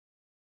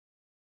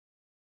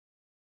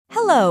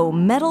Hello,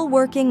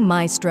 metalworking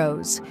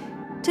maestros.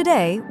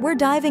 Today, we're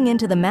diving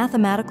into the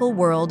mathematical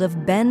world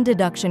of bend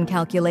deduction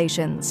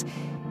calculations.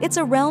 It's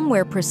a realm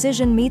where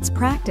precision meets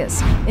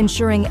practice,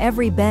 ensuring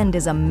every bend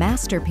is a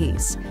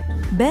masterpiece.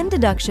 Bend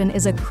deduction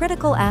is a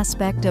critical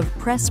aspect of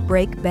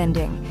press-break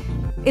bending.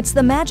 It's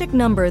the magic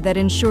number that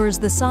ensures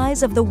the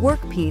size of the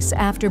workpiece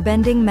after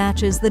bending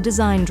matches the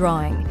design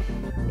drawing.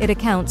 It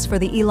accounts for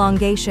the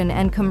elongation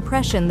and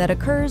compression that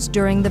occurs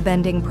during the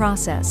bending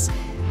process.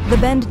 The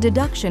bend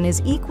deduction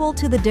is equal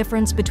to the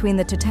difference between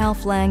the total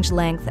flange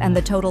length and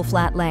the total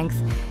flat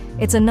length.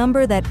 It's a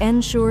number that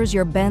ensures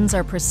your bends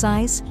are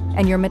precise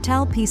and your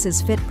metal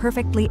pieces fit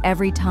perfectly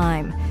every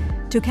time.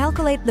 To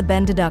calculate the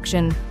bend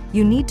deduction,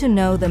 you need to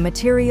know the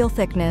material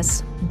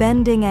thickness,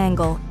 bending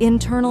angle,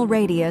 internal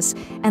radius,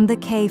 and the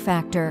K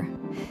factor.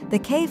 The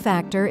K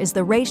factor is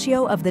the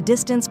ratio of the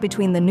distance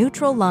between the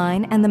neutral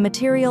line and the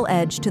material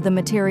edge to the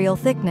material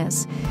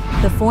thickness.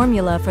 The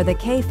formula for the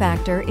K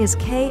factor is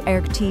K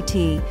arc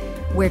TT,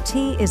 where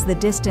T is the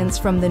distance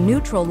from the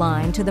neutral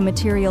line to the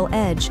material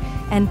edge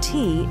and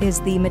T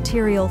is the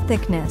material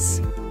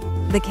thickness.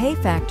 The K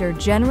factor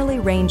generally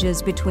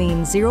ranges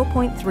between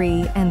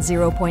 0.3 and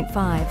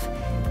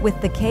 0.5. With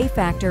the K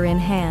factor in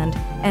hand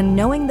and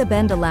knowing the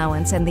bend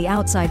allowance and the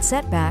outside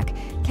setback,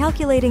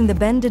 calculating the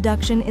bend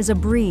deduction is a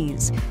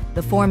breeze.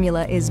 The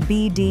formula is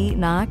BD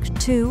NOC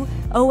 2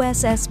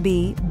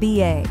 OSSB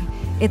BA.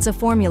 It's a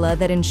formula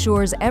that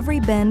ensures every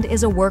bend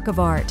is a work of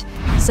art.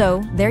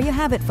 So, there you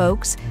have it,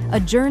 folks, a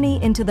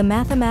journey into the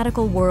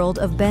mathematical world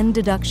of bend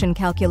deduction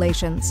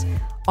calculations.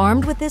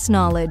 Armed with this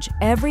knowledge,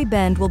 every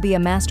bend will be a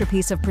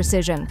masterpiece of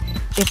precision.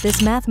 If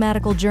this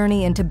mathematical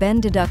journey into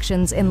bend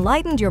deductions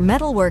enlightened your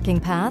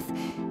metalworking path,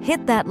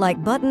 hit that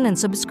like button and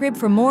subscribe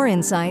for more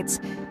insights.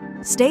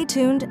 Stay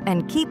tuned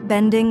and keep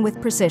bending with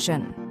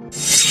precision.